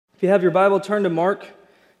If you have your Bible, turn to Mark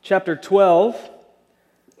chapter 12.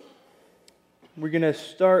 We're going to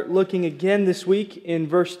start looking again this week in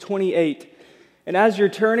verse 28. And as you're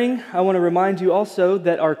turning, I want to remind you also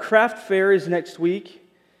that our craft fair is next week.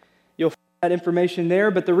 You'll find that information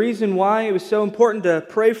there. But the reason why it was so important to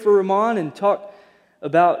pray for Ramon and talk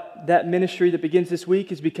about that ministry that begins this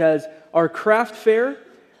week is because our craft fair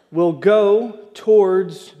will go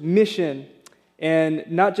towards mission. And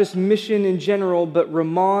not just mission in general, but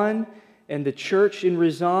Ramon and the church in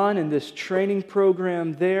Rizan and this training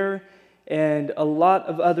program there, and a lot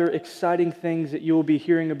of other exciting things that you will be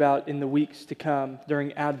hearing about in the weeks to come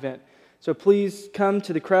during Advent. So please come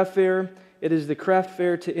to the craft fair. It is the craft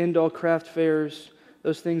fair to end all craft fairs.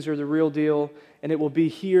 Those things are the real deal. And it will be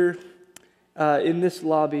here in this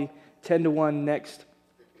lobby, 10 to 1 next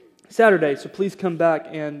Saturday. So please come back,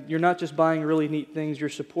 and you're not just buying really neat things, you're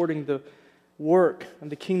supporting the work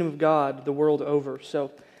of the kingdom of God the world over.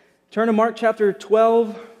 So turn to Mark chapter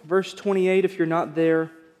 12, verse 28 if you're not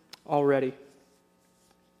there already.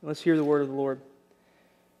 Let's hear the word of the Lord.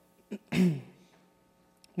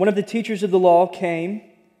 One of the teachers of the law came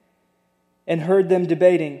and heard them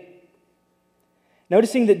debating.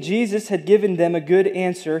 Noticing that Jesus had given them a good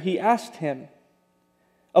answer, he asked him,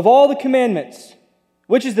 "Of all the commandments,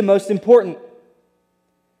 which is the most important?"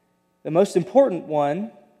 "The most important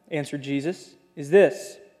one," answered Jesus, "is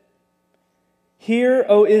this: Hear,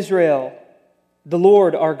 O Israel, the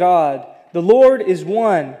Lord our God, the Lord is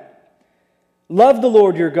one. Love the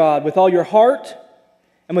Lord your God with all your heart,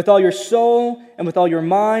 and with all your soul, and with all your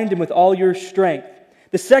mind, and with all your strength.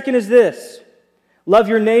 The second is this: love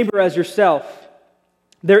your neighbor as yourself.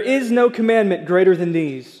 There is no commandment greater than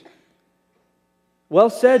these." "Well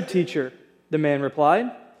said, teacher," the man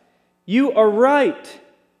replied. "You are right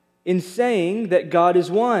in saying that God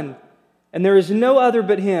is one, and there is no other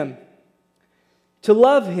but Him. To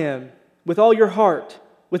love Him with all your heart,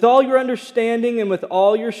 with all your understanding, and with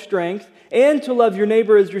all your strength, and to love your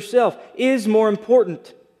neighbor as yourself is more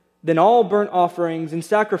important than all burnt offerings and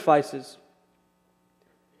sacrifices."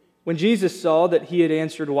 When Jesus saw that he had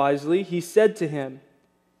answered wisely, he said to him,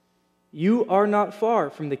 "You are not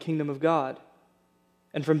far from the kingdom of God."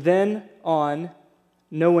 And from then on,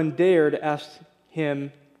 no one dared ask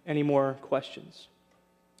him any more questions.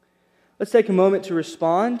 Let's take a moment to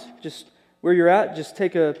respond. Just where you're at, just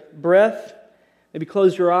take a breath. Maybe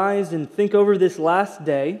close your eyes and think over this last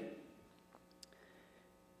day.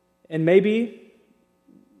 And maybe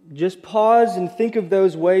just pause and think of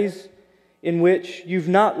those ways in which you've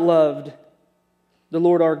not loved the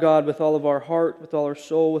Lord our God with all of our heart, with all our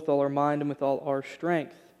soul, with all our mind, and with all our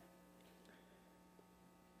strength.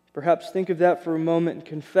 Perhaps think of that for a moment and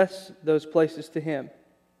confess those places to Him.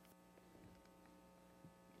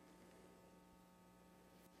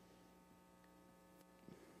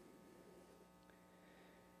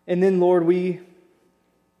 And then, Lord, we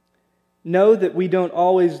know that we don't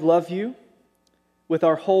always love You with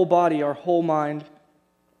our whole body, our whole mind.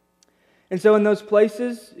 And so in those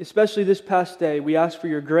places, especially this past day, we ask for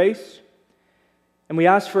Your grace, and we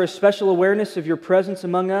ask for a special awareness of Your presence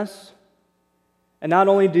among us. And not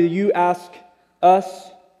only do You ask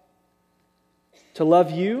us to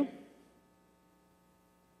love You,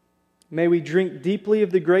 may we drink deeply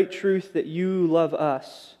of the great truth that You love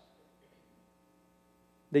us.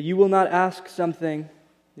 That You will not ask something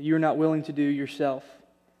that You are not willing to do yourself.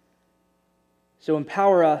 So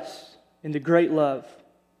empower us in the great love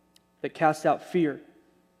that casts out fear,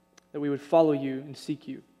 that we would follow You and seek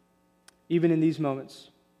You. Even in these moments,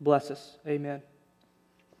 bless us. Amen.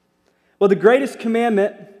 Well, the greatest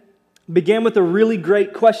commandment began with a really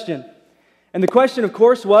great question. And the question, of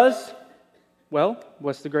course, was, well,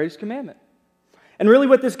 what's the greatest commandment? And really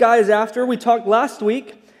what this guy is after, we talked last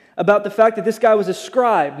week about the fact that this guy was a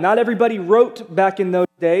scribe. Not everybody wrote back in those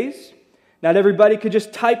days. Not everybody could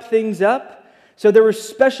just type things up. So there were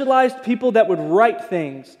specialized people that would write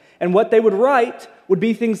things. And what they would write would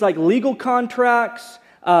be things like legal contracts,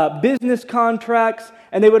 business contracts,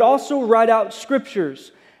 and they would also write out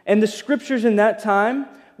scriptures. And the scriptures in that time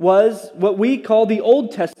was what we call the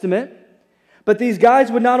Old Testament. But these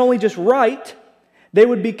guys would not only just write, they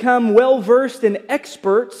would become well-versed and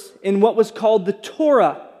experts in what was called the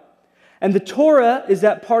Torah. And the Torah is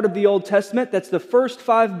that part of the Old Testament that's the first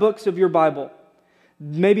 5 books of your Bible.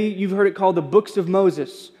 Maybe you've heard it called the books of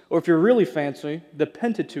Moses, or if you're really fancy, the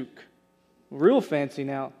Pentateuch. Real fancy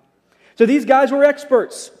now. So these guys were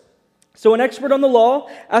experts. So an expert on the law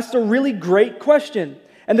asked a really great question.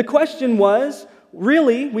 And the question was,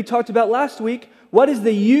 really, we talked about last week, what is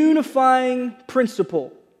the unifying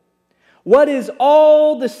principle? What is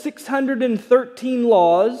all the 613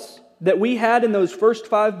 laws that we had in those first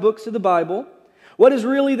 5 books of the Bible, what is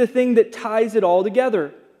really the thing that ties it all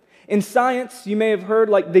together? In science, you may have heard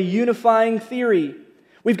like the unifying theory.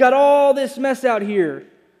 We've got all this mess out here,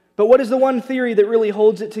 but what is the one theory that really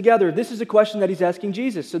holds it together? This is a question that he's asking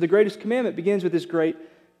Jesus. So the greatest commandment begins with this great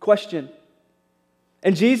question.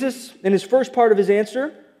 And Jesus, in his first part of his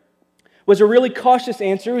answer, was a really cautious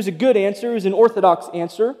answer. It was a good answer. It was an orthodox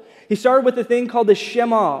answer. He started with a thing called the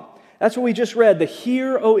Shema. That's what we just read, the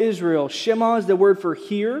Hear, O Israel. Shema is the word for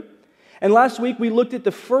hear. And last week we looked at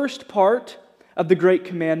the first part of the Great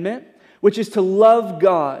Commandment, which is to love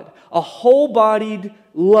God, a whole-bodied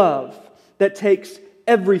love that takes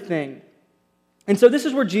everything. And so this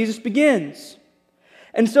is where Jesus begins.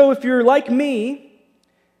 And so if you're like me,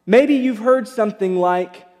 maybe you've heard something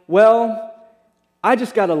like, well, I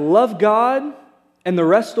just got to love God and the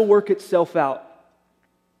rest will work itself out.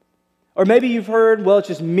 Or maybe you've heard, well, it's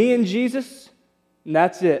just me and Jesus and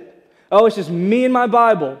that's it. Oh, it's just me and my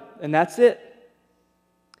Bible and that's it.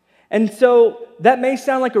 And so that may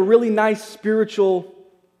sound like a really nice spiritual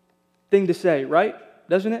thing to say, right?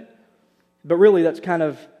 Doesn't it? But really that's kind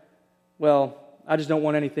of, well, I just don't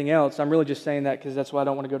want anything else. I'm really just saying that because that's why I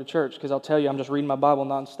don't want to go to church, because I'll tell you I'm just reading my Bible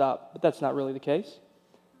nonstop. But that's not really the case.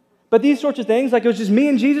 But these sorts of things, like it was just me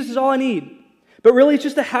and Jesus is all I need. But really it's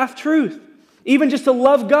just a half-truth. Even just to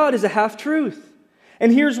love God is a half-truth.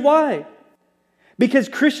 And here's why. Because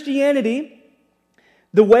Christianity,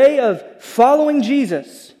 the way of following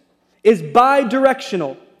Jesus, is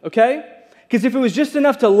bi-directional, okay? Because if it was just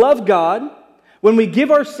enough to love God, when we give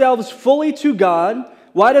ourselves fully to God,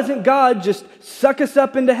 why doesn't God just suck us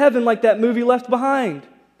up into heaven like that movie Left Behind?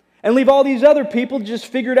 And leave all these other people to just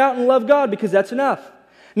figure it out and love God because that's enough.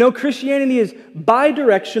 No, Christianity is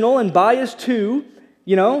bi-directional, and bi is two.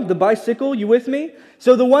 You know, the bicycle, you with me?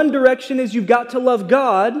 So the one direction is you've got to love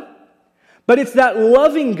God, but it's that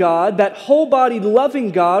loving God, that whole-bodied loving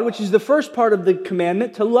God, which is the first part of the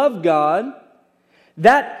commandment, to love God,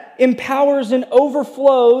 that empowers and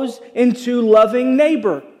overflows into loving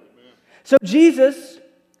neighbor. So Jesus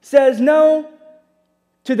says no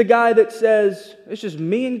to the guy that says, it's just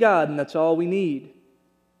me and God and that's all we need.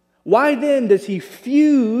 Why then does he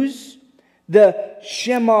fuse the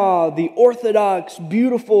Shema, the orthodox,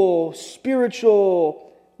 beautiful,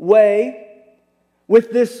 spiritual way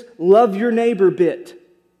with this love your neighbor bit?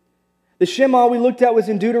 The Shema we looked at was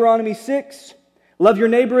in Deuteronomy 6. Love your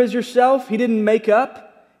neighbor as yourself. He didn't make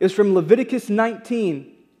up. It was from Leviticus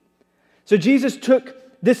 19. So Jesus took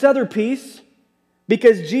this other piece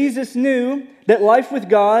because Jesus knew that life with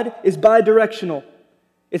God is bi-directional.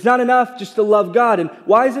 It's not enough just to love God. And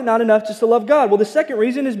why is it not enough just to love God? Well, the second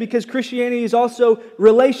reason is because Christianity is also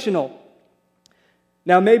relational.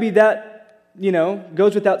 Now, maybe that,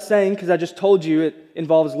 goes without saying because I just told you it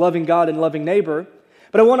involves loving God and loving neighbor.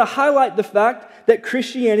 But I want to highlight the fact that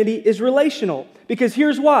Christianity is relational. Because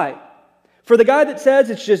here's why. For the guy that says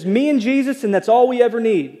it's just me and Jesus and that's all we ever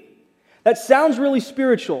need, that sounds really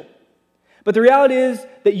spiritual. But the reality is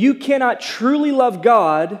that you cannot truly love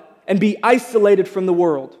God and be isolated from the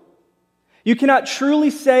world. You cannot truly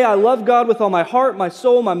say, I love God with all my heart, my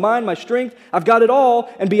soul, my mind, my strength. I've got it all,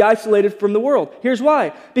 and be isolated from the world. Here's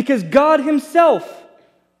why. Because God Himself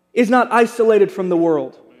is not isolated from the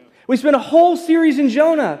world. We spent a whole series in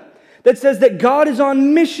Jonah that says that God is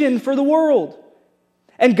on mission for the world.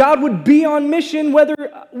 And God would be on mission whether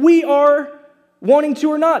we are wanting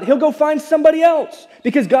to or not. He'll go find somebody else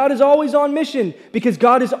because God is always on mission, because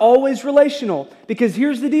God is always relational. Because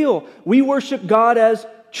here's the deal. We worship God as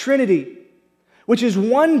Trinity, which is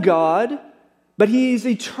one God, but He is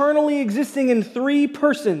eternally existing in 3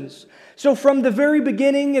 persons. So from the very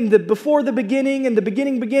beginning and the before the beginning and the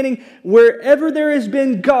beginning, wherever there has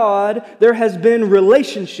been God, there has been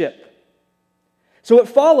relationship. So it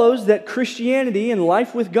follows that Christianity and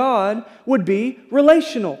life with God would be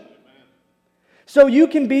relational. So you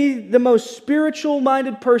can be the most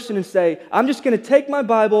spiritual-minded person and say, I'm just going to take my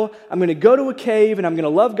Bible, I'm going to go to a cave, and I'm going to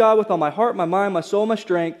love God with all my heart, my mind, my soul, my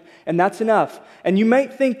strength, and that's enough. And you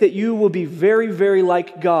might think that you will be very, very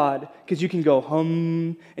like God, because you can go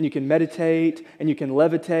hum, and you can meditate, and you can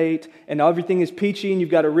levitate, and everything is peachy, and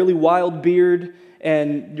you've got a really wild beard,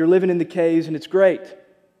 and you're living in the caves, and it's great.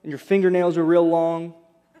 And your fingernails are real long,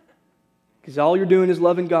 because all you're doing is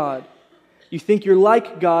loving God. You think you're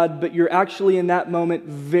like God, but you're actually in that moment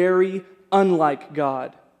very unlike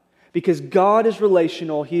God. Because God is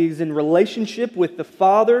relational. He is in relationship with the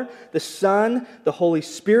Father, the Son, the Holy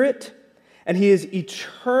Spirit, and He is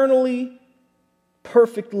eternally,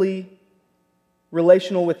 perfectly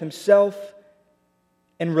relational with Himself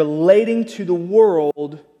and relating to the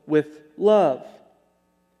world with love.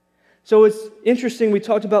 So it's interesting, we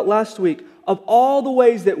talked about last week, of all the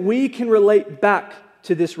ways that we can relate back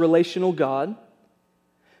to this relational God,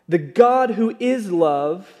 the God who is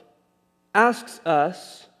love asks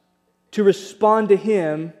us to respond to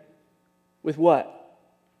Him with what?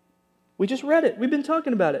 We just read it. We've been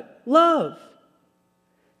talking about it. Love.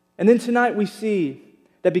 And then tonight we see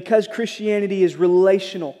that because Christianity is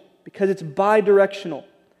relational, because it's bi-directional,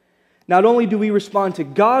 not only do we respond to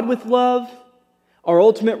God with love, our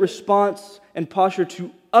ultimate response and posture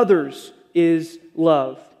to others is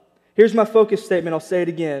love. Here's my focus statement. I'll say it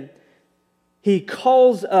again. He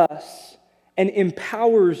calls us and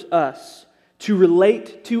empowers us to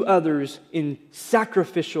relate to others in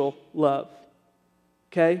sacrificial love.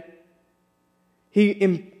 Okay?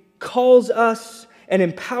 He calls us and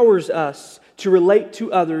empowers us to relate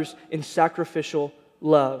to others in sacrificial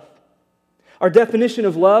love. Our definition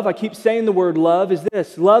of love, I keep saying the word love, is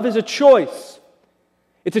this. Love is a choice.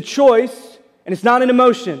 It's a choice, and it's not an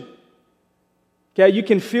emotion. Okay, you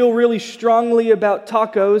can feel really strongly about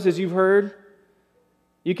tacos, as you've heard.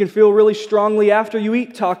 You can feel really strongly after you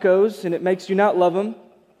eat tacos, and it makes you not love them.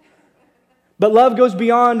 But love goes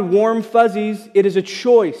beyond warm fuzzies. It is a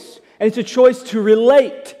choice, and it's a choice to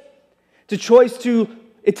relate. It's a choice to,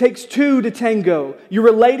 it takes two to tango. You're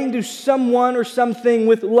relating to someone or something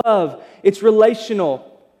with love. It's relational.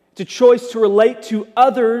 It's a choice to relate to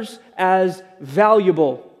others as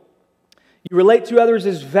valuable. You relate to others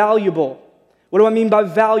as valuable. What do I mean by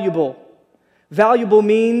valuable? Valuable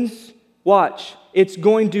means, watch, it's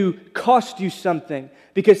going to cost you something.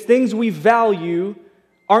 Because things we value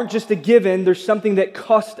aren't just a given, there's something that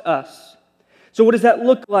costs us. So what does that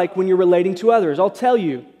look like when you're relating to others? I'll tell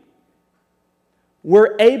you.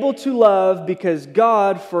 We're able to love because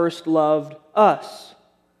God first loved us.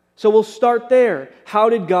 So we'll start there. How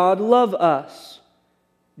did God love us?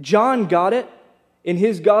 John got it in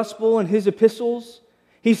his gospel and his epistles.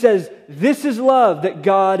 He says, this is love that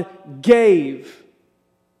God gave.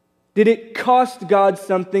 Did it cost God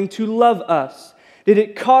something to love us? Did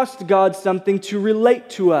it cost God something to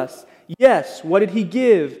relate to us? Yes. What did He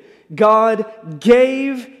give? God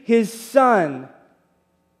gave His Son,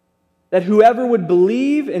 that whoever would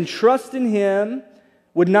believe and trust in Him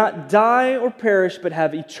would not die or perish, but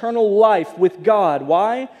have eternal life with God.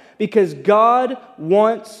 Why? Because God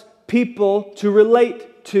wants people to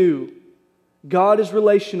relate to. God is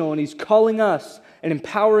relational, and He's calling us and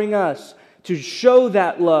empowering us to show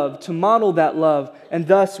that love, to model that love, and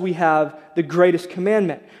thus we have the greatest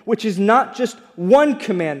commandment, which is not just one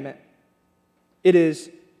commandment. It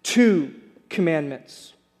is two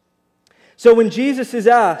commandments. So when Jesus is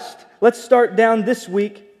asked, let's start down this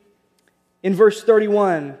week in verse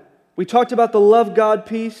 31. We talked about the love God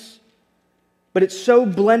piece, but it's so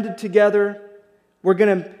blended together. We're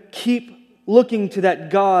going to keep looking to that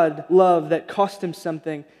God love that cost Him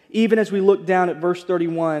something, even as we look down at verse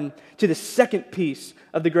 31 to the second piece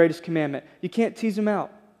of the greatest commandment. You can't tease Him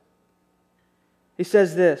out. He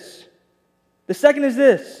says this. The second is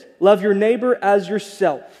this: love your neighbor as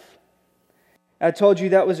yourself. I told you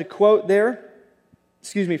that was a quote there.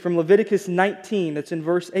 From Leviticus 19, that's in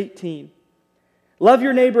verse 18. Love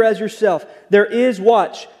your neighbor as yourself. There is,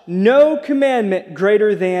 watch, no commandment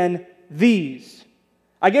greater than these.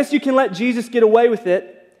 I guess you can let Jesus get away with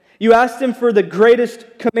it. You asked Him for the greatest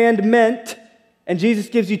commandment, and Jesus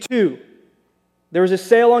gives you two. There was a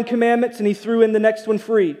sale on commandments, and He threw in the next one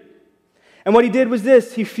free. And what He did was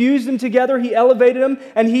this: He fused them together, He elevated them,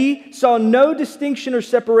 and He saw no distinction or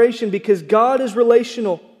separation because God is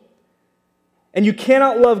relational. And you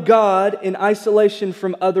cannot love God in isolation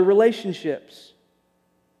from other relationships.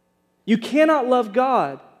 You cannot love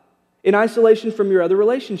God in isolation from your other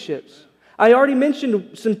relationships. I already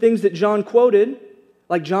mentioned some things that John quoted,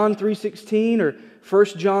 like John 3:16 or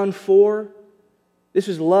 1 John 4. This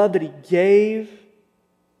was love that He gave.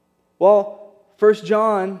 Well, 1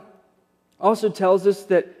 John also tells us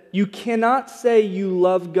that you cannot say you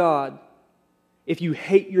love God if you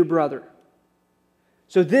hate your brother.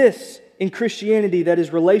 So this, in Christianity that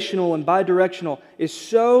is relational and bidirectional, is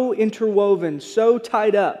so interwoven, so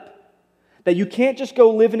tied up, that you can't just go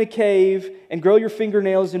live in a cave and grow your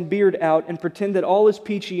fingernails and beard out and pretend that all is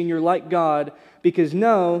peachy and you're like God. Because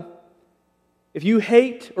no, if you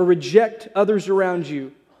hate or reject others around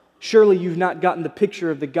you, surely you've not gotten the picture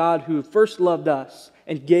of the God who first loved us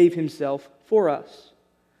and gave Himself for us.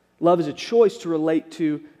 Love is a choice to relate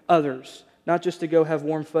to others, not just to go have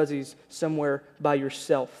warm fuzzies somewhere by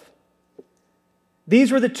yourself.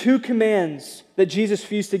 These were the two commands that Jesus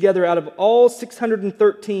fused together out of all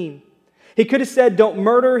 613. He could have said, don't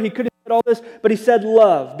murder. He could have said all this, but He said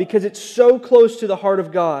love because it's so close to the heart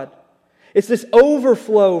of God. It's this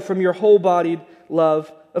overflow from your whole-bodied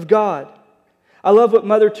love of God. I love what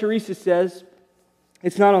Mother Teresa says.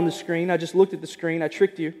 It's not on the screen. I just looked at the screen. I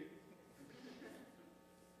tricked you.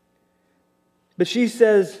 But she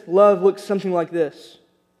says love looks something like this.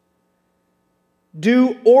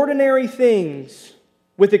 Do ordinary things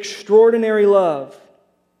with extraordinary love.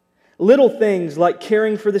 Little things like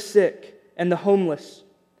caring for the sick and the homeless,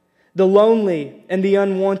 the lonely and the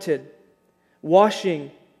unwanted, washing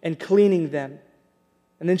and cleaning them.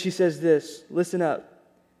 And then she says this, listen up.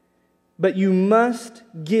 But you must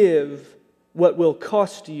give what will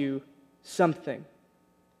cost you something.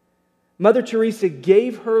 Mother Teresa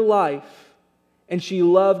gave her life and she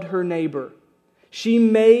loved her neighbor. She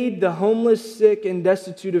made the homeless, sick, and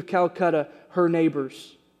destitute of Calcutta her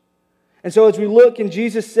neighbors. And so as we look and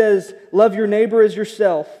Jesus says, love your neighbor as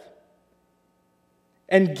yourself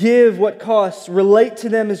and give what costs, relate to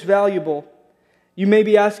them as valuable, you may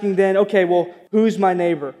be asking then, okay, well, who's my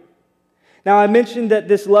neighbor? Now, I mentioned that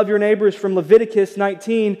this love your neighbor is from Leviticus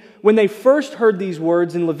 19. When they first heard these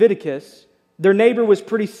words in Leviticus, their neighbor was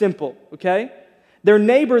pretty simple, okay? Their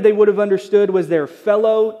neighbor, they would have understood, was their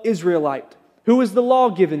fellow Israelite. Who was the law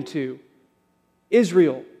given to?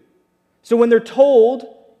 Israel. So when they're told,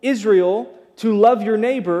 Israel, to love your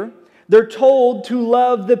neighbor, they're told to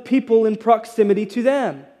love the people in proximity to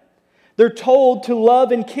them. They're told to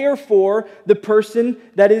love and care for the person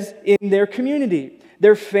that is in their community,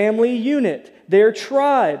 their family unit, their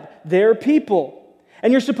tribe, their people.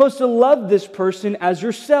 And you're supposed to love this person as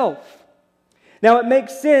yourself. Now, it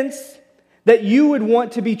makes sense that you would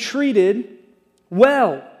want to be treated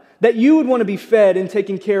well, that you would want to be fed and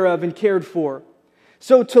taken care of and cared for.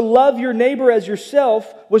 So to love your neighbor as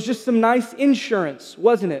yourself was just some nice insurance,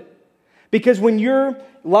 wasn't it? Because when your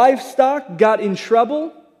livestock got in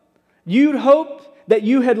trouble, you'd hoped that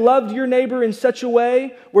you had loved your neighbor in such a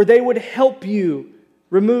way where they would help you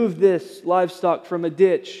remove this livestock from a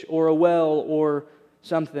ditch or a well or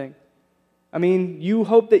something. I mean, you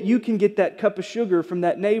hope that you can get that cup of sugar from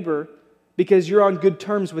that neighbor because you're on good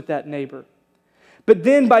terms with that neighbor. But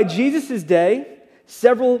then by Jesus' day,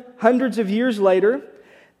 several hundreds of years later,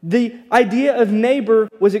 the idea of neighbor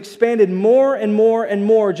was expanded more and more and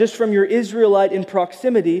more just from your Israelite in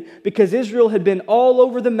proximity, because Israel had been all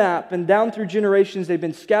over the map and down through generations they've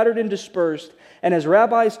been scattered and dispersed. And as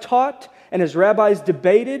rabbis taught and as rabbis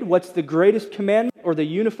debated what's the greatest commandment or the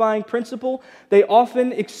unifying principle, they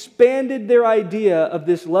often expanded their idea of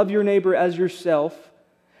this love your neighbor as yourself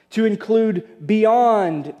to include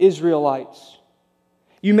beyond Israelites.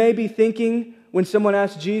 You may be thinking when someone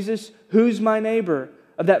asks Jesus, who's my neighbor?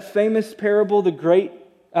 Of that famous parable, the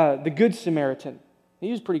Good Samaritan.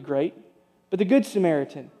 He was pretty great. But the Good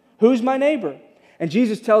Samaritan, who's my neighbor? And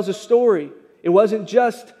Jesus tells a story. It wasn't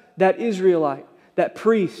just that Israelite, that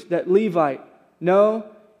priest, that Levite. No,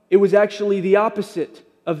 it was actually the opposite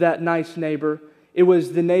of that nice neighbor. It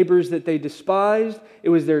was the neighbors that they despised. It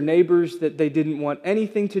was their neighbors that they didn't want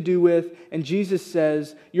anything to do with. And Jesus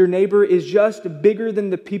says, your neighbor is just bigger than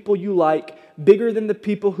the people you like, bigger than the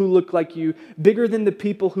people who look like you, bigger than the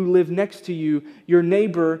people who live next to you. Your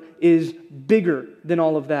neighbor is bigger than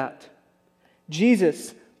all of that.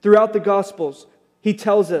 Jesus, throughout the Gospels, He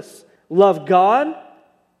tells us, love God,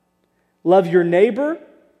 love your neighbor.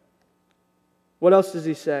 What else does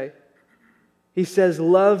He say? He says,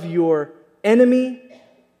 love your enemy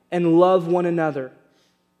and love one another.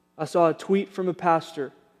 I saw a tweet from a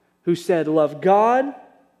pastor who said, love God,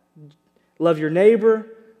 love your neighbor,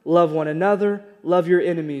 love one another, love your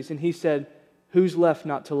enemies. And he said, who's left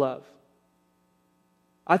not to love?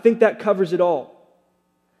 I think that covers it all.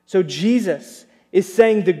 So Jesus is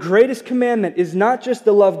saying the greatest commandment is not just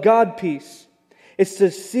the love God piece. It's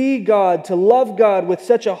to see God, to love God with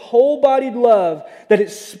such a whole-bodied love that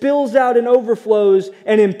it spills out and overflows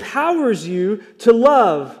and empowers you to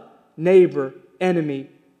love neighbor, enemy,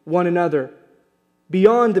 one another,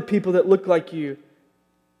 beyond the people that look like you,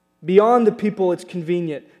 beyond the people it's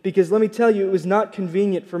convenient. Because let me tell you, it was not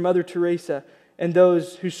convenient for Mother Teresa and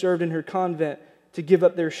those who served in her convent to give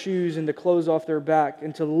up their shoes and the clothes off their back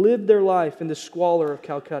and to live their life in the squalor of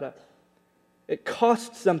Calcutta. It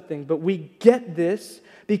cost something, but we get this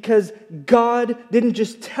because God didn't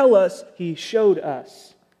just tell us, He showed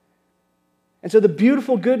us. And so the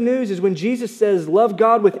beautiful good news is when Jesus says, love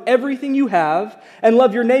God with everything you have and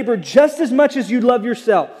love your neighbor just as much as you love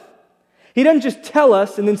yourself. He doesn't just tell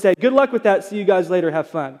us and then say, good luck with that, see you guys later, have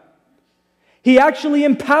fun. He actually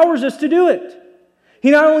empowers us to do it.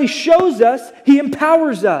 He not only shows us, He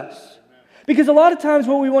empowers us. Because a lot of times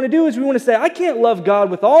what we want to do is we want to say, I can't love God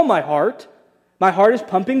with all my heart. My heart is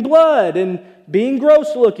pumping blood and being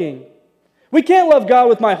gross looking. We can't love God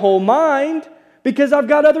with my whole mind because I've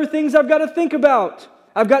got other things I've got to think about.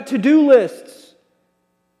 I've got to-do lists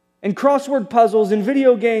and crossword puzzles and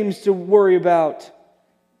video games to worry about.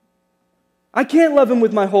 I can't love Him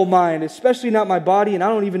with my whole mind, especially not my body, and I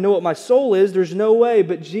don't even know what my soul is. There's no way,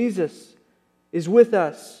 but Jesus is with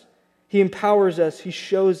us. He empowers us. He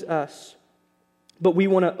shows us. But we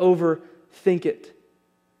want to overthink it.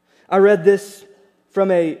 I read this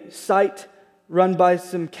from a site run by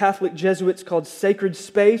some Catholic Jesuits called Sacred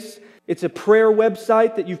Space. It's a prayer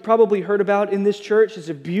website that you've probably heard about in this church. It's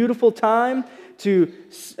a beautiful time to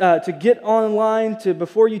get online, to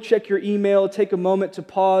before you check your email, take a moment to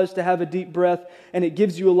pause, to have a deep breath, and it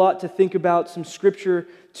gives you a lot to think about, some scripture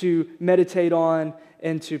to meditate on,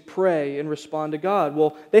 and to pray and respond to God.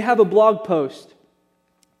 Well, they have a blog post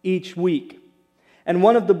each week. And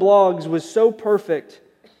one of the blogs was so perfect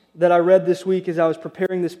that I read this week as I was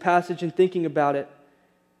preparing this passage and thinking about it,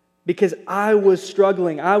 because I was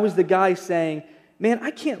struggling. I was the guy saying, man, I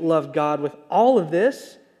can't love God with all of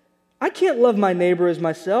this. I can't love my neighbor as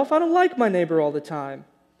myself. I don't like my neighbor all the time.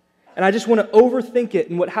 And I just want to overthink it.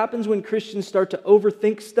 And what happens when Christians start to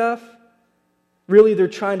overthink stuff? Really, they're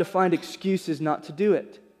trying to find excuses not to do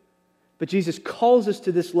it. But Jesus calls us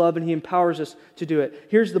to this love and He empowers us to do it.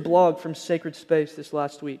 Here's the blog from Sacred Space this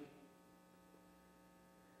last week.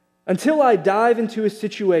 Until I dive into a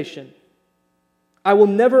situation, I will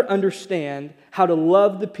never understand how to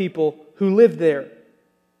love the people who live there.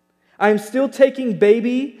 I am still taking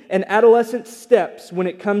baby and adolescent steps when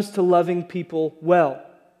it comes to loving people well.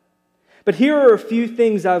 But here are a few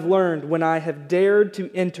things I've learned when I have dared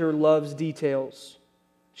to enter love's details.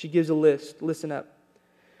 She gives a list. Listen up.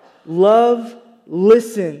 Love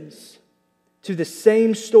listens to the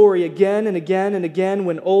same story again and again and again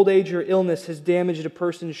when old age or illness has damaged a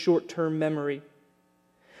person's short-term memory.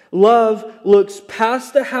 Love looks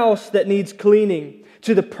past the house that needs cleaning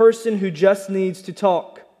to the person who just needs to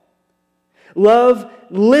talk. Love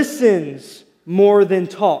listens more than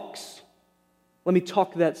talks. Let me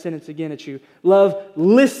talk that sentence again at you. Love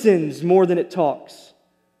listens more than it talks.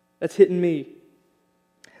 That's hitting me.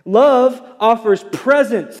 Love offers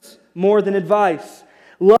presence more than advice.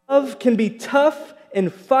 Love can be tough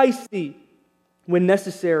and feisty when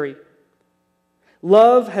necessary.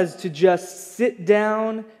 Love has to just sit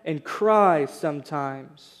down and cry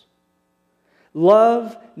sometimes.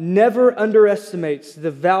 Love never underestimates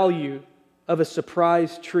the value of a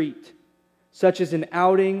surprise treat, such as an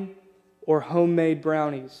outing or homemade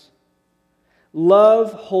brownies.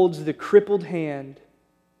 Love holds the crippled hand,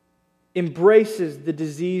 embraces the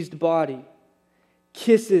diseased body,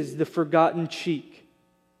 kisses the forgotten cheek.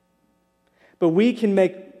 But we can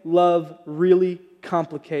make love really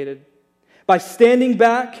complicated by standing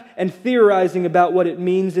back and theorizing about what it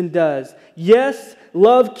means and does. Yes,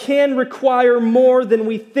 love can require more than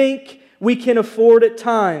we think we can afford at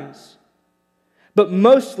times. But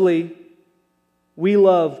mostly, we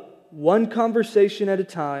love one conversation at a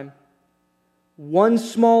time, one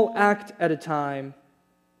small act at a time,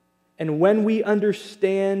 and when we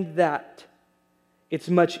understand that, it's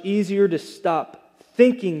much easier to stop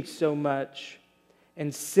thinking so much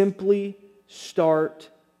and simply start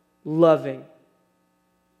loving.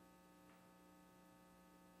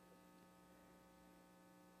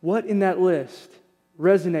 What in that list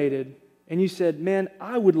resonated and you said, man,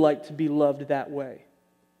 I would like to be loved that way?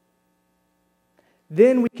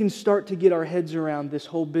 Then we can start to get our heads around this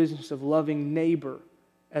whole business of loving neighbor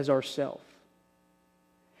as ourself.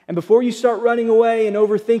 And before you start running away and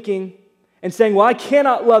overthinking and saying, well, I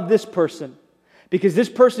cannot love this person because this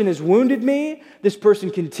person has wounded me, this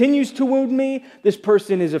person continues to wound me, this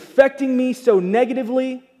person is affecting me so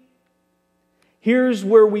negatively, here's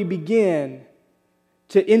where we begin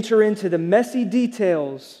to enter into the messy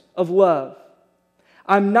details of love.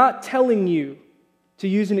 I'm not telling you, to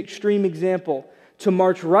use an extreme example, to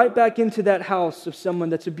march right back into that house of someone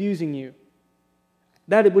that's abusing you.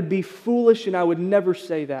 That it would be foolish, and I would never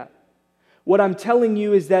say that. What I'm telling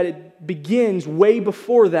you is that it begins way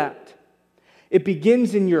before that. It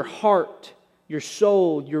begins in your heart, your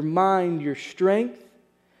soul, your mind, your strength,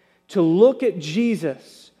 to look at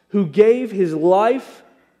Jesus, who gave His life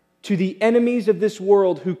to the enemies of this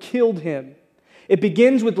world who killed Him. It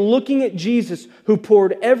begins with looking at Jesus, who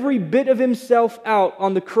poured every bit of Himself out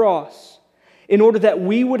on the cross in order that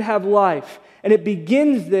we would have life. And it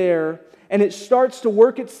begins there, and it starts to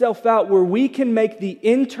work itself out where we can make the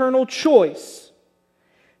internal choice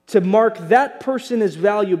to mark that person as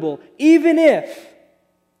valuable, even if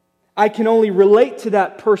I can only relate to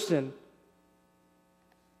that person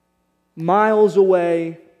miles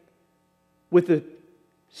away with a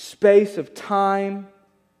space of time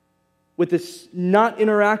with this not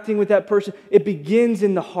interacting with that person, it begins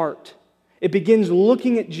in the heart. It begins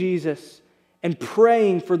looking at Jesus and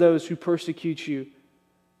praying for those who persecute you.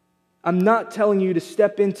 I'm not telling you to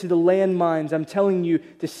step into the landmines. I'm telling you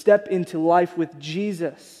to step into life with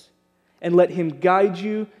Jesus and let Him guide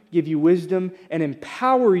you, give you wisdom, and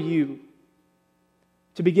empower you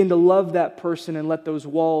to begin to love that person and let those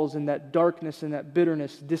walls and that darkness and that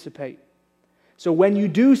bitterness dissipate. So when you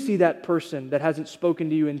do see that person that hasn't spoken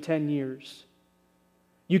to you in 10 years,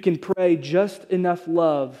 you can pray just enough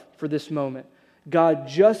love for this moment. God,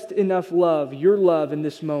 just enough love, your love in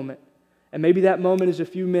this moment. And maybe that moment is a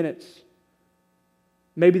few minutes.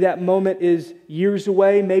 Maybe that moment is years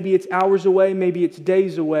away. Maybe it's hours away. Maybe it's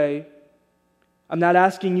days away. I'm not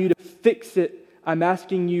asking you to fix it. I'm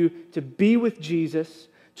asking you to be with Jesus,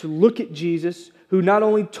 to look at Jesus, who not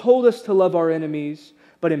only told us to love our enemies,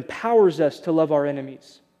 but empowers us to love our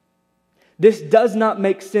enemies. This does not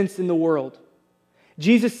make sense in the world.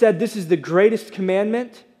 Jesus said this is the greatest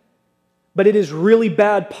commandment, but it is really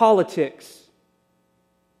bad politics.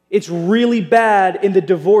 It's really bad in the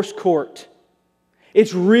divorce court.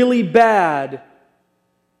 It's really bad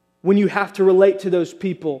when you have to relate to those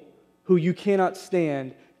people who you cannot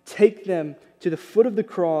stand. Take them to the foot of the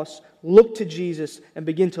cross, look to Jesus, and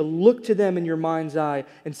begin to look to them in your mind's eye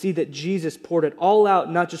and see that Jesus poured it all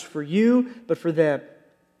out, not just for you, but for them.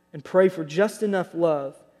 And pray for just enough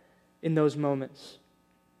love in those moments.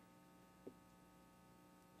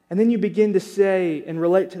 And then you begin to say and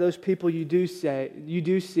relate to those people you do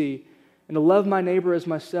see, and to love my neighbor as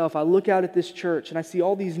myself. I look out at this church and I see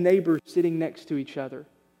all these neighbors sitting next to each other.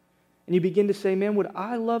 And you begin to say, man, would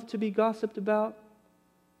I love to be gossiped about?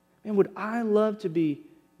 Man, would I love to be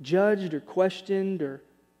judged or questioned or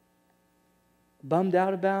bummed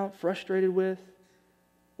out about, frustrated with?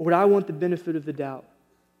 Or would I want the benefit of the doubt?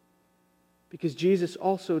 Because Jesus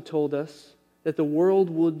also told us that the world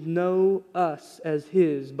would know us as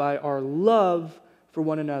His by our love for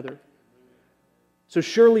one another. So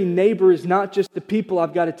surely neighbor is not just the people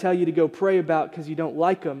I've got to tell you to go pray about because you don't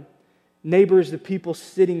like them. Neighbor is the people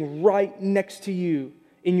sitting right next to you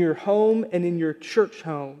in your home and in your church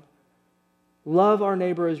home. Love our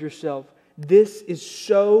neighbor as yourself. This is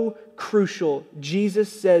so crucial. Jesus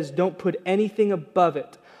says don't put anything above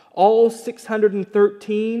it. All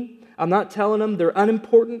 613, I'm not telling them they're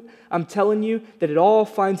unimportant. I'm telling you that it all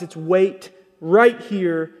finds its weight right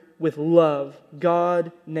here with love.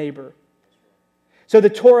 God, neighbor. So the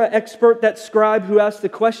Torah expert, that scribe who asked the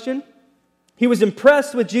question, he was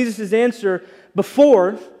impressed with Jesus' answer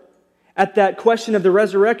before at that question of the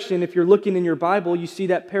resurrection. If you're looking in your Bible, you see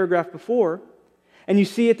that paragraph before. And you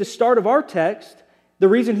see at the start of our text, the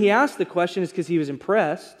reason he asked the question is because he was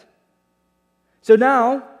impressed. So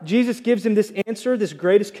now, Jesus gives him this answer, this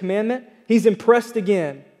greatest commandment. He's impressed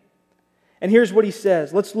again. And here's what he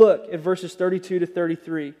says. Let's look at verses 32 to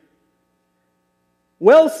 33.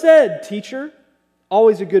 Well said, teacher.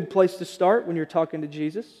 Always a good place to start when you're talking to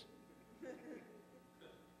Jesus.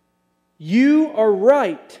 You are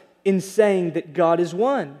right in saying that God is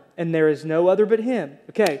one, and there is no other but Him.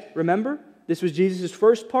 Okay, remember? This was Jesus'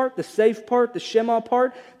 first part, the safe part, the Shema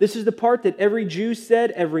part. This is the part that every Jew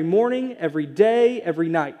said every morning, every day, every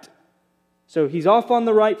night. So he's off on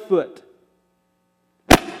the right foot.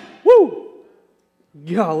 Woo!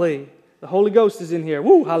 Golly, the Holy Ghost is in here.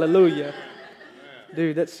 Woo, hallelujah.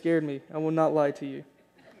 Dude, that scared me. I will not lie to you.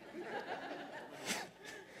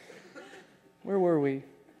 Where were we?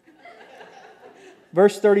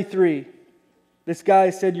 Verse 33. This guy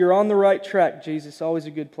said, you're on the right track, Jesus. Always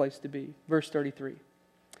a good place to be. Verse 33.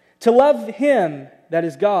 To love Him, that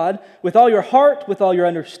is God, with all your heart, with all your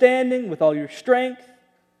understanding, with all your strength,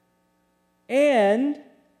 and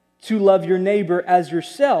to love your neighbor as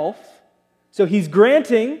yourself. So He's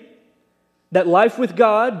granting that life with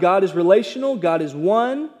God, God is relational, God is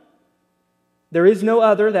one. There is no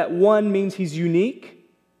other. That one means He's unique.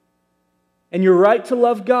 And you're right to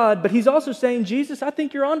love God, but He's also saying, Jesus, I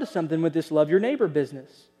think you're onto something with this love your neighbor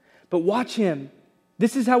business. But watch Him.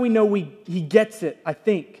 This is how we know He gets it, I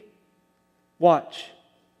think. Watch.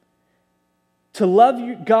 To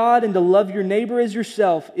love God and to love your neighbor as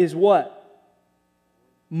yourself is what?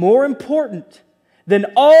 More important than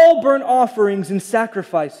all burnt offerings and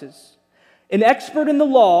sacrifices. An expert in the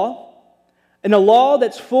law, in a law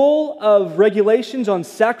that's full of regulations on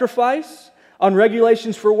sacrifice, on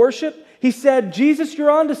regulations for worship, he said, Jesus,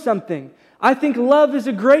 you're onto something. I think love is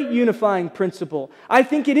a great unifying principle. I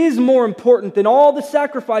think it is more important than all the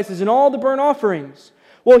sacrifices and all the burnt offerings.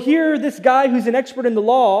 Well, here, this guy who's an expert in the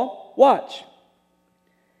law, watch.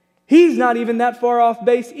 He's not even that far off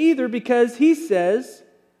base either, because he says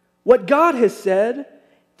what God has said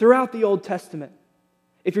throughout the Old Testament.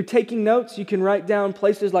 If you're taking notes, you can write down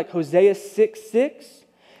places like Hosea 6:6.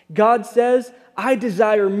 God says, I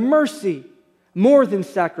desire mercy more than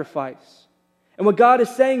sacrifice. And what God is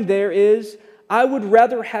saying there is, I would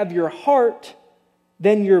rather have your heart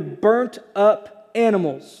than your burnt up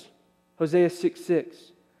animals. Hosea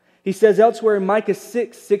 6:6. He says elsewhere in Micah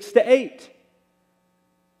 6:6-8.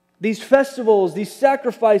 These festivals, these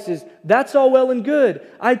sacrifices, that's all well and good.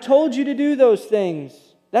 I told you to do those things.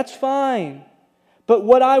 That's fine. But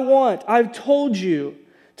what I want, I've told you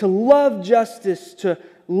to love justice, to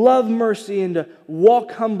love mercy, and to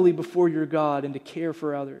walk humbly before your God and to care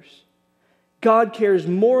for others. God cares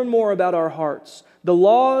more and more about our hearts. The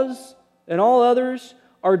laws and all others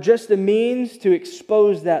are just a means to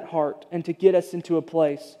expose that heart and to get us into a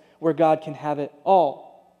place where God can have it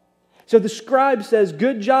all. So the scribe says,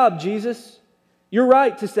 good job, Jesus. You're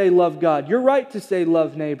right to say love God. You're right to say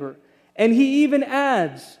love neighbor. And he even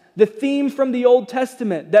adds the theme from the Old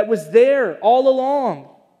Testament that was there all along.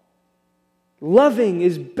 Loving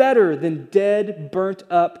is better than dead, burnt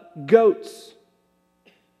up goats.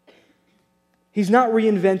 He's not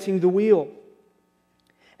reinventing the wheel.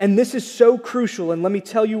 And this is so crucial, and let me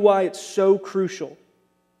tell you why it's so crucial.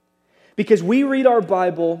 Because we read our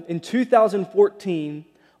Bible in 2014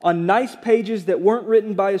 on nice pages that weren't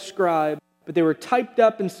written by a scribe, but they were typed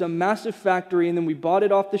up in some massive factory, and then we bought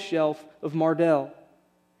it off the shelf of Mardel.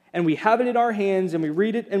 And we have it in our hands, and we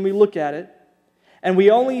read it, and we look at it, and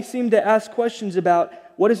we only seem to ask questions about,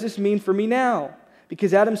 what does this mean for me now?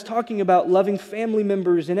 Because Adam's talking about loving family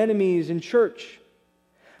members and enemies in church.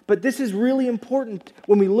 But this is really important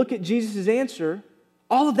when we look at Jesus' answer.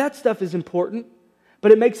 All of that stuff is important,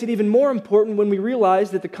 but it makes it even more important when we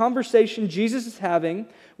realize that the conversation Jesus is having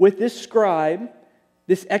with this scribe,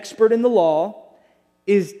 this expert in the law,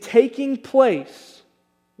 is taking place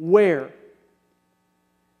where?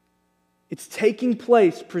 It's taking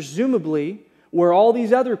place, presumably, where all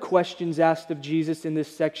these other questions asked of Jesus in this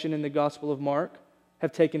section in the Gospel of Mark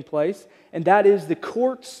have taken place, and that is the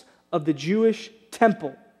courts of the Jewish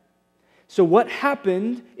temple. So what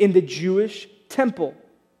happened in the Jewish temple?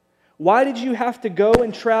 Why did you have to go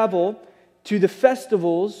and travel to the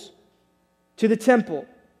festivals, to the temple?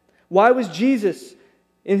 Why was Jesus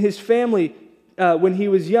and his family, when he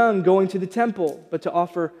was young, going to the temple, but to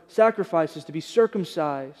offer sacrifices, to be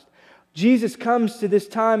circumcised? Jesus comes to this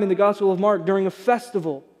time in the Gospel of Mark during a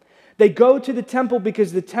festival. They go to the temple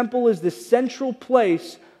because the temple is the central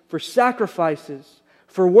place for sacrifices,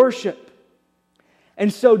 for worship.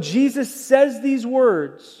 And so Jesus says these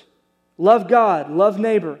words, love God, love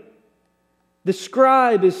neighbor. The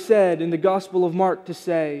scribe is said in the Gospel of Mark to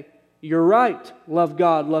say, you're right, love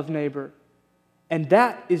God, love neighbor. And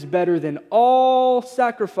that is better than all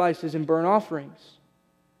sacrifices and burnt offerings.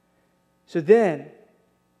 So then,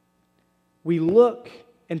 we look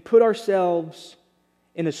and put ourselves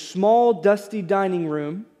in a small, dusty dining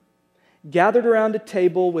room, gathered around a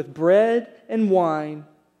table with bread and wine,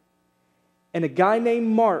 and a guy named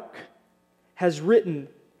Mark has written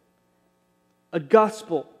a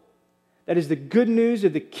gospel that is the good news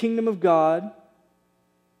of the kingdom of God,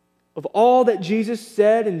 of all that Jesus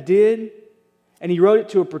said and did, and he wrote it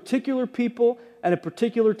to a particular people at a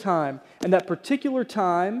particular time. And that particular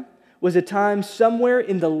time was a time somewhere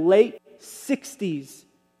in the late 60s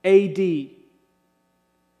AD.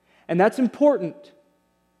 And that's important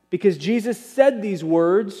because Jesus said these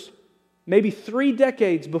words maybe 3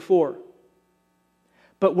 decades before.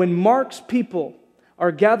 But when Mark's people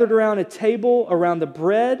are gathered around a table around the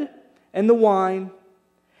bread and the wine,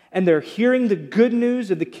 and they're hearing the good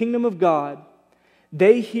news of the kingdom of God,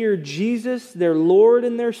 they hear Jesus, their Lord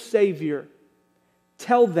and their Savior,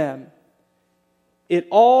 tell them it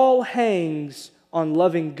all hangs on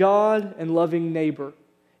loving God and loving neighbor.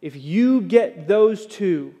 If you get those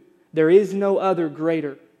two, there is no other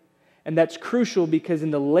greater. And that's crucial because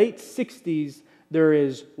in the late 60s, there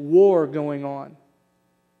is war going on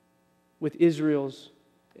with Israel's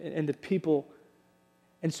and the people.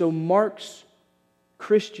 And so Mark's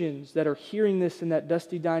Christians that are hearing this in that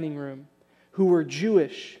dusty dining room, who were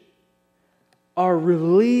Jewish, are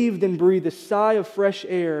relieved and breathe a sigh of fresh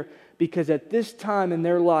air because at this time in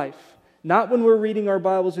their life, not when we're reading our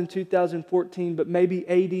Bibles in 2014, but maybe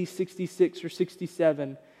AD 66 or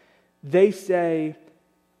 67, they say,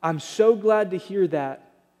 I'm so glad to hear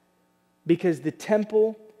that because the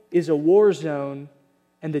temple is a war zone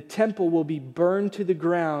and the temple will be burned to the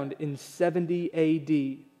ground in 70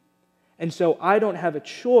 AD. And so I don't have a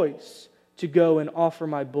choice to go and offer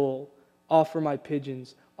my bull, offer my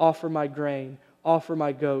pigeons, offer my grain, offer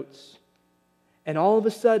my goats. And all of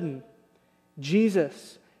a sudden,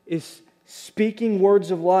 Jesus is speaking words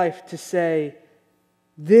of life to say,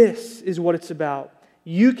 this is what it's about.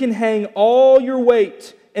 You can hang all your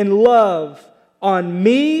weight and love on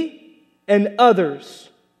me and others.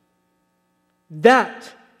 That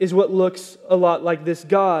is what looks a lot like this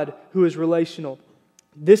God who is relational.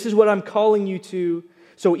 This is what I'm calling you to.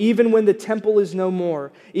 So even when the temple is no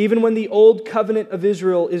more, even when the old covenant of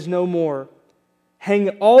Israel is no more, hang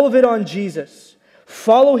all of it on Jesus.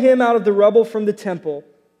 Follow Him out of the rubble from the temple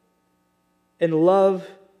and love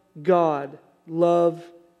God, love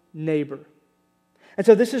neighbor. And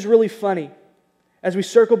so this is really funny. As we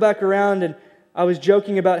circle back around, and I was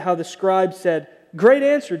joking about how the scribe said, "Great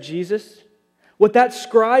answer, Jesus." What that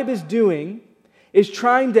scribe is doing is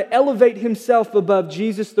trying to elevate himself above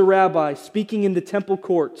Jesus the rabbi, speaking in the temple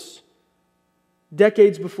courts,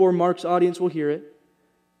 decades before Mark's audience will hear it.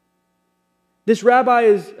 This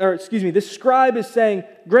scribe is saying,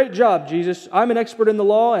 "Great job, Jesus. I'm an expert in the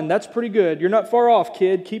law, and that's pretty good. You're not far off,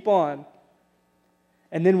 kid. Keep on."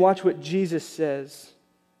 And then watch what Jesus says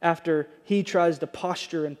after he tries to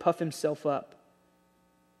posture and puff himself up.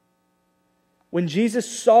 When Jesus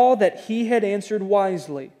saw that he had answered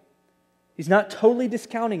wisely, He's not totally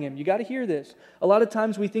discounting him. You got to hear this. A lot of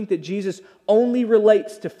times we think that Jesus only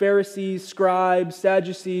relates to Pharisees, scribes,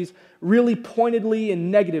 Sadducees, really pointedly and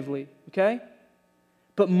negatively. Okay?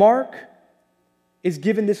 But Mark is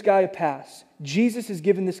giving this guy a pass. Jesus is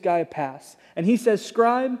giving this guy a pass. And he says,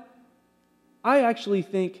 "Scribe, I actually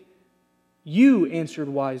think you answered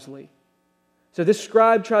wisely." So this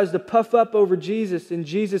scribe tries to puff up over Jesus, and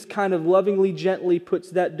Jesus kind of lovingly, gently puts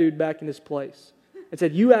that dude back in his place and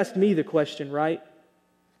said, "You asked me the question, right?"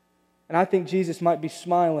 And I think Jesus might be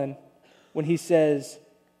smiling when he says,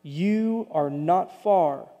 "You are not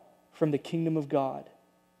far from the kingdom of God."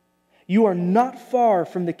 You are not far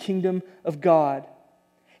from the kingdom of God.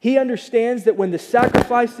 He understands that when the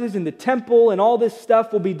sacrifices and the temple and all this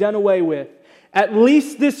stuff will be done away with, at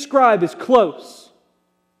least this scribe is close.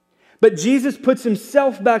 But Jesus puts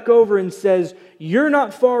himself back over and says, "You're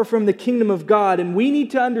not far from the kingdom of God." And we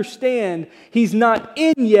need to understand he's not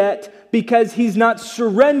in yet because he's not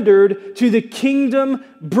surrendered to the kingdom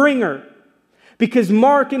bringer. Because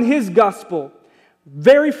Mark in his gospel,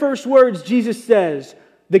 very first words Jesus says,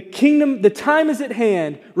 the time is at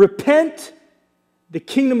hand. Repent, the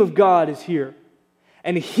kingdom of God is here.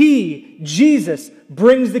 And He, Jesus,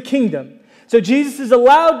 brings the kingdom. So Jesus is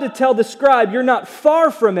allowed to tell the scribe, "You're not far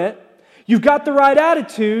from it. You've got the right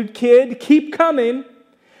attitude, kid. Keep coming."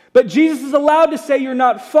 But Jesus is allowed to say, "You're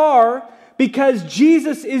not far," because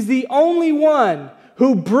Jesus is the only one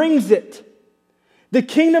who brings it. The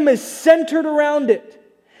kingdom is centered around it.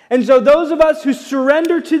 And so those of us who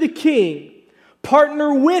surrender to the King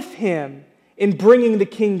partner with Him in bringing the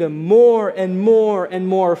kingdom more and more and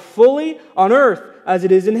more fully on earth as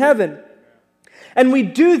it is in heaven. And we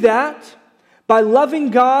do that by loving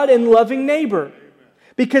God and loving neighbor.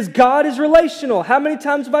 Because God is relational. How many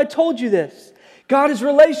times have I told you this? God is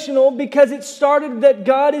relational because it started that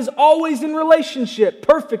God is always in relationship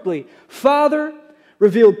perfectly. Father,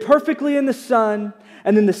 revealed perfectly in the Son,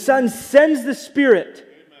 and then the Son sends the Spirit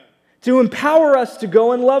to empower us to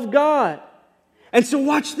go and love God. And so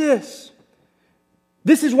watch this.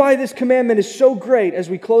 This is why this commandment is so great as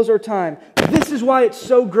we close our time. This is why it's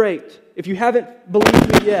so great. If you haven't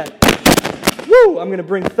believed me yet. Woo! I'm going to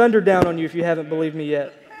bring thunder down on you if you haven't believed me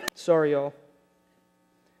yet. Sorry, y'all.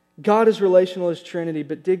 God is relational as Trinity,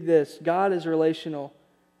 but dig this. God is relational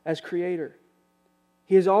as Creator.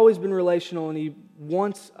 He has always been relational, and He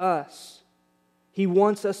wants us. He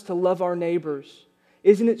wants us to love our neighbors.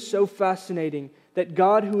 Isn't it so fascinating that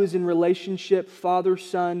God, who is in relationship, Father,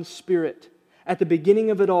 Son, Spirit, at the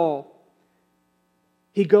beginning of it all,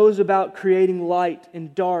 He goes about creating light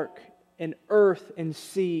and dark and earth and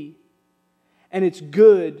sea. And it's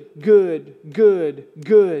good, good, good,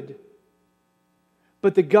 good.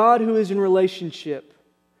 But the God who is in relationship,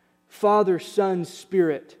 Father, Son,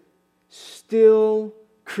 Spirit, still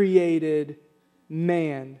created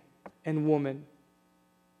man and woman.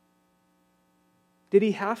 Did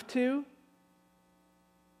He have to?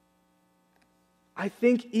 I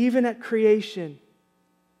think even at creation,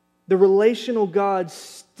 the relational God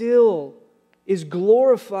still is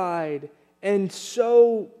glorified and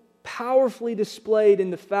so powerfully displayed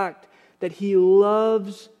in the fact that He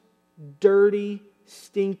loves dirty,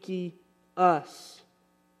 stinky us.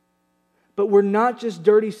 But we're not just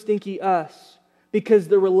dirty, stinky us, because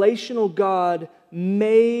the relational God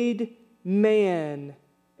made man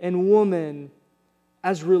and woman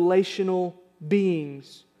as relational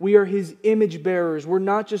beings. We are His image bearers. We're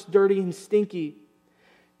not just dirty and stinky.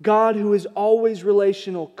 God, who is always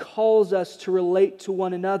relational, calls us to relate to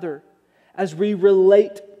one another. as we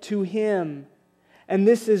relate to Him. And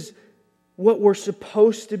this is what we're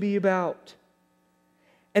supposed to be about.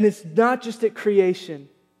 And it's not just at creation.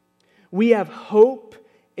 We have hope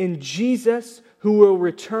in Jesus, who will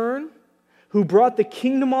return, who brought the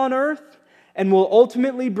kingdom on earth, and will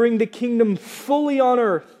ultimately bring the kingdom fully on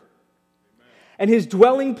earth. And His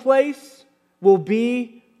dwelling place will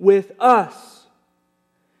be with us.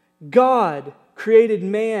 God created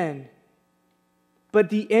man, but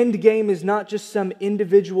the end game is not just some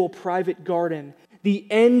individual private garden. The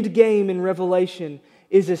end game in Revelation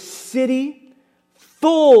is a city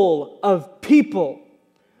full of people.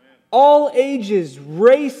 All ages,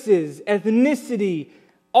 races, ethnicity,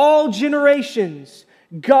 all generations.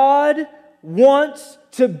 God wants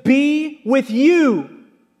to be with you.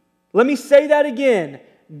 Let me say that again.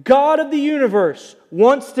 God of the universe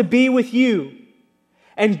wants to be with you.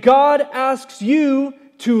 And God asks you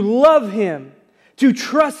to love Him, to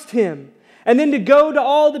trust Him, and then to go to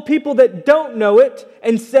all the people that don't know it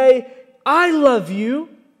and say, I love you.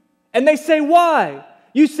 And they say, why?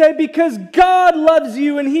 You say, because God loves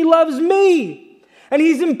you and He loves me. And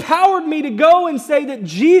He's empowered me to go and say that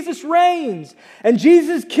Jesus reigns. And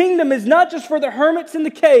Jesus' kingdom is not just for the hermits in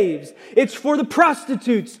the caves. It's for the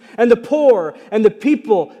prostitutes and the poor and the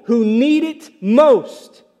people who need it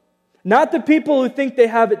most. Not the people who think they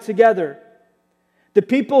have it together. The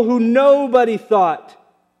people who nobody thought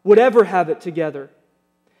would ever have it together.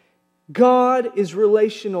 God is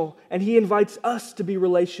relational, and He invites us to be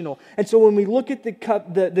relational. And so when we look at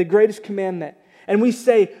the greatest commandment, and we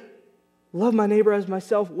say, love my neighbor as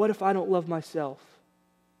myself, what if I don't love myself?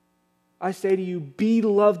 I say to you, be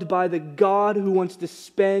loved by the God who wants to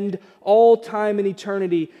spend all time in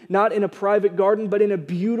eternity, not in a private garden, but in a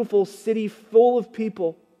beautiful city full of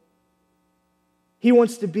people. He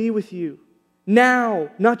wants to be with you now,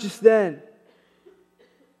 not just then.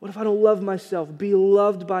 What if I don't love myself? Be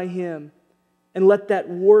loved by Him and let that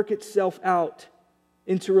work itself out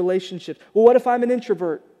into relationships. Well, what if I'm an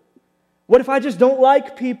introvert? What if I just don't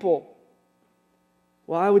like people?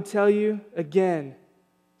 Well, I would tell you again,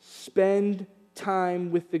 spend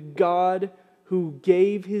time with the God who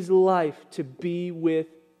gave His life to be with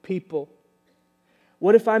people.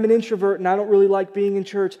 What if I'm an introvert and I don't really like being in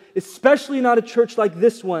church, especially not a church like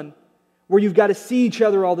this one, where you've got to see each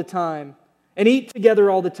other all the time, and eat together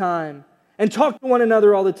all the time, and talk to one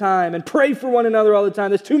another all the time, and pray for one another all the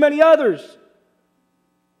time. There's too many others.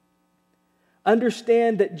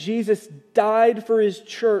 Understand that Jesus died for His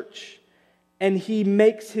church, and He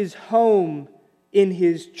makes His home in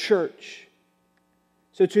His church.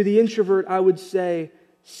 So to the introvert, I would say,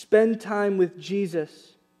 spend time with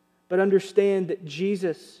Jesus, but understand that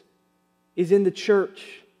Jesus is in the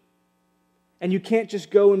church. And you can't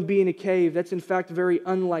just go and be in a cave. That's in fact very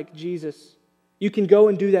unlike Jesus. You can go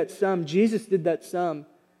and do that some. Jesus did that some.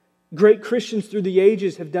 Great Christians through the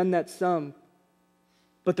ages have done that some.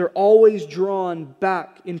 But they're always drawn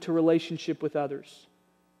back into relationship with others.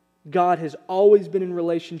 God has always been in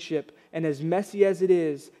relationship, and as messy as it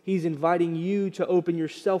is, He's inviting you to open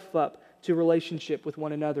yourself up to relationship with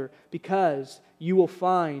one another, because you will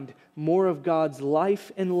find more of God's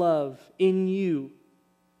life and love in you,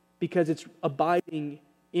 because it's abiding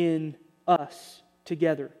in us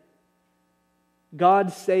together.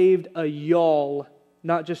 God saved a y'all,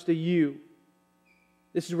 not just a you.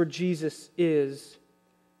 This is where Jesus is.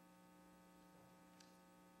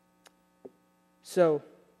 So,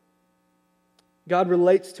 God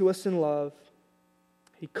relates to us in love.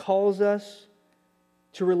 He calls us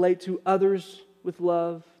to relate to others with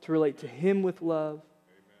love, to relate to Him with love.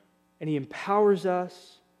 Amen. And He empowers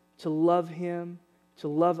us to love Him, to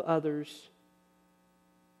love others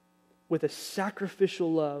with a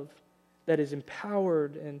sacrificial love that is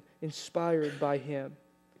empowered and inspired by Him.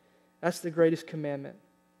 That's the greatest commandment.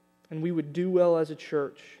 And we would do well as a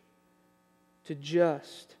church to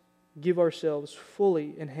just give ourselves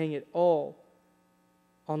fully and hang it all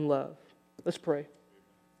on love. Let's pray.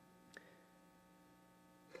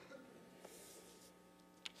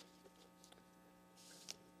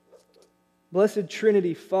 Blessed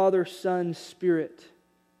Trinity, Father, Son, Spirit,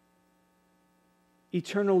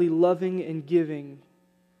 eternally loving and giving,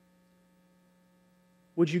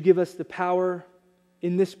 would You give us the power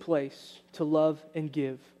in this place to love and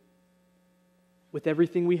give with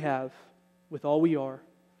everything we have, with all we are?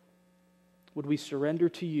 Would we surrender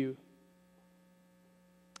to You?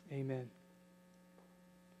 Amen.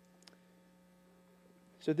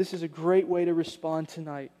 So this is a great way to respond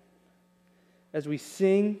tonight. As we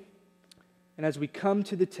sing and as we come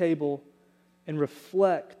to the table and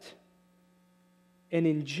reflect and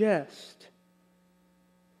ingest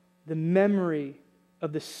the memory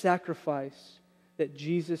of the sacrifice that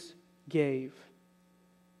Jesus gave,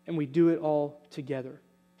 and we do it all together.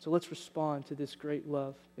 So let's respond to this great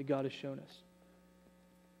love that God has shown us.